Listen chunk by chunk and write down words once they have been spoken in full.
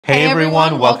Hey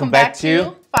everyone, welcome back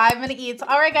to 5 Minute Eats.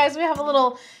 All right guys, we have a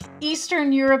little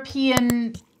Eastern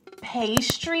European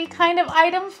pastry kind of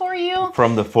item for you.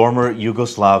 From the former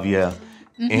Yugoslavia.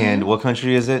 And what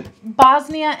country is it?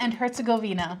 Bosnia and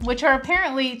Herzegovina, which are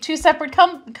apparently two separate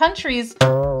countries,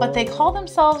 but they call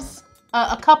themselves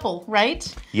a couple,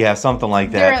 right? Yeah, something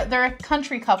like that. They're a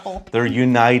country couple. They're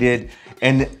united,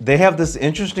 and they have this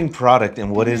interesting product,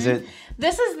 and what is it?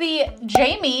 This is the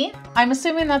Jami, I'm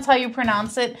assuming that's how you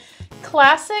pronounce it,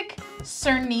 classic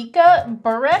sirnica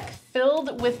Burek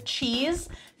filled with cheese.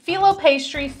 Phyllo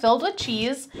pastry filled with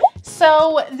cheese.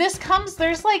 So this comes,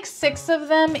 there's like 6 of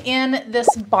them in this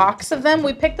box of them.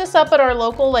 We picked this up at our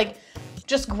local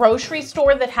just grocery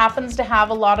store that happens to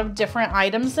have a lot of different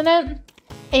items in it.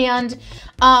 And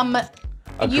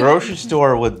a grocery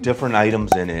store with different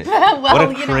items in it. Well, what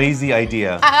a crazy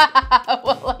idea.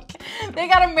 Well, they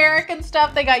got American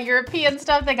stuff, they got European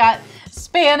stuff, they got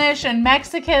Spanish and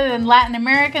Mexican and Latin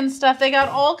American stuff. They got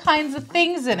all kinds of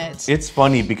things in it. It's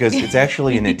funny because it's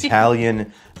actually an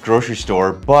Italian grocery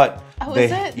store, but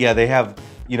is it? Yeah, they have,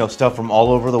 stuff from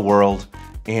all over the world.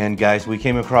 And guys, we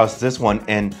came across this one,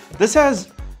 and this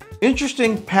has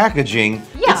interesting packaging.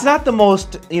 Yeah. It's not the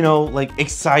most,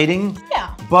 exciting.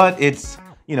 Yeah. But it's,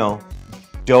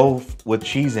 dough with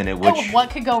cheese in it, which...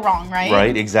 what could go wrong, right?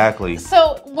 Right, exactly.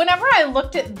 So whenever I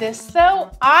looked at this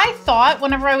though, I thought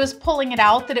whenever I was pulling it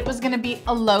out that it was gonna be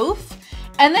a loaf.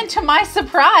 And then to my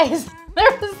surprise,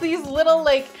 there was these little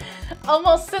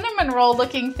almost cinnamon roll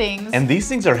looking things. And these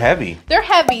things are heavy. They're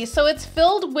heavy. So it's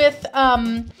filled with,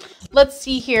 let's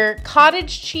see here,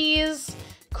 cottage cheese,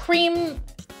 cream,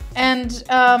 and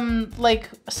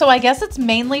so I guess it's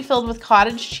mainly filled with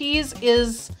cottage cheese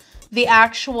is the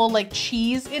actual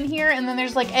cheese in here, and then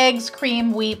there's eggs,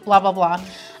 cream, wheat, blah blah blah.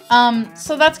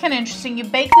 So that's kind of interesting. You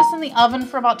bake this in the oven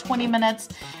for about 20 minutes,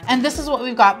 and this is what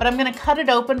we've got, but I'm gonna cut it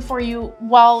open for you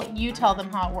while you tell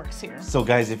them how it works here. So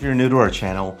guys, if you're new to our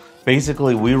channel,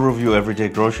 basically we review everyday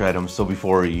grocery items, so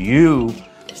before you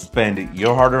spend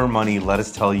your hard-earned money, let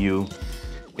us tell you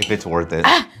if it's worth it.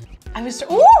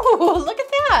 Ooh, look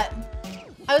at that.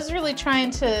 I was really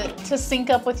trying to sync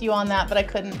up with you on that, but I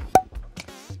couldn't.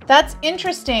 That's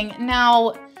interesting.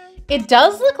 Now, it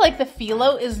does look like the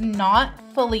phyllo is not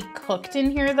fully cooked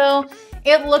in here though.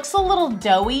 It looks a little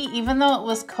doughy, even though it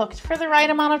was cooked for the right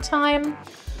amount of time.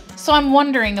 So I'm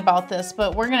wondering about this,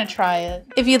 but we're gonna try it.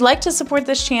 If you'd like to support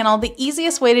this channel, the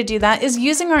easiest way to do that is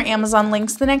using our Amazon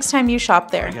links the next time you shop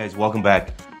there. Hey guys, welcome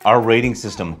back. Our rating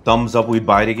system, thumbs up, we'd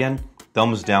buy it again.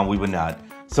 Thumbs down, we would not.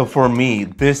 So for me,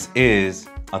 this is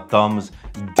a thumbs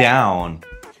down.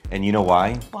 And you know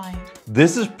why? Why?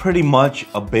 This is pretty much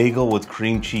a bagel with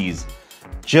cream cheese,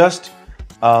 just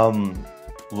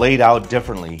laid out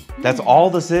differently. That's all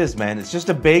this is, man. It's just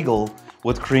a bagel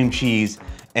with cream cheese.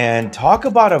 And talk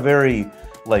about a very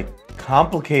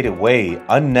complicated way,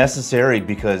 unnecessary,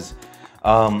 because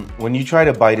when you try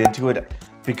to bite into it,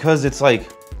 because it's how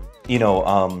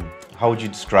would you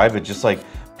describe it? Just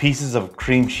pieces of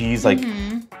cream cheese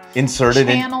inserted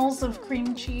in channels of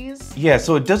cream cheese. Yeah,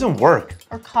 so it doesn't work.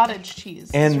 Or cottage cheese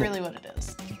is really what it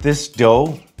is. This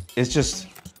dough is just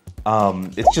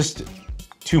it's just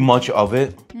too much of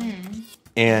it.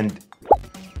 And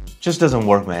just doesn't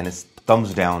work, man. It's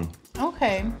thumbs down.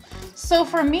 Okay. So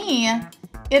for me,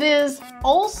 it is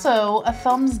also a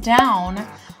thumbs down.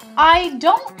 I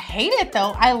don't hate it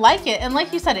though. I like it. And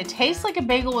like you said, it tastes like a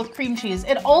bagel with cream cheese.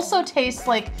 It also tastes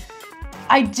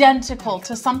identical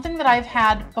to something that I've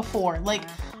had before.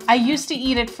 I used to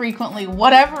eat it frequently,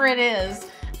 whatever it is.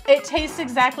 It tastes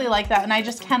exactly like that, and I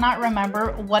just cannot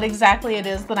remember what exactly it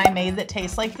is that I made that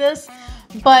tastes like this,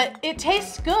 but it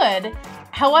tastes good.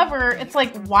 However, it's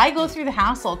why go through the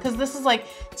hassle? Because this is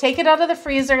take it out of the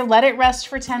freezer, let it rest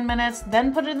for 10 minutes,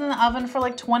 then put it in the oven for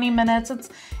 20 minutes.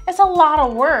 It's a lot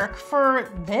of work.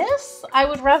 For this, I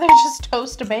would rather just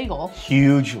toast a bagel.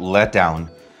 Huge letdown.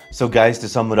 So guys, to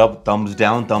sum it up, thumbs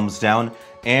down, thumbs down.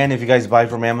 And if you guys buy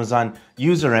from Amazon,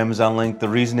 use our Amazon link. The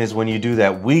reason is when you do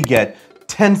that, we get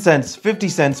 10 cents, 50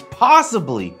 cents,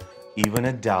 possibly even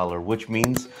 $1, which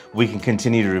means we can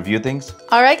continue to review things.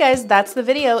 All right, guys, that's the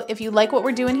video. If you like what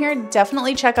we're doing here,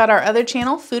 definitely check out our other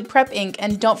channel, Food Prep Inc.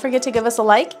 And don't forget to give us a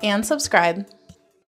like and subscribe.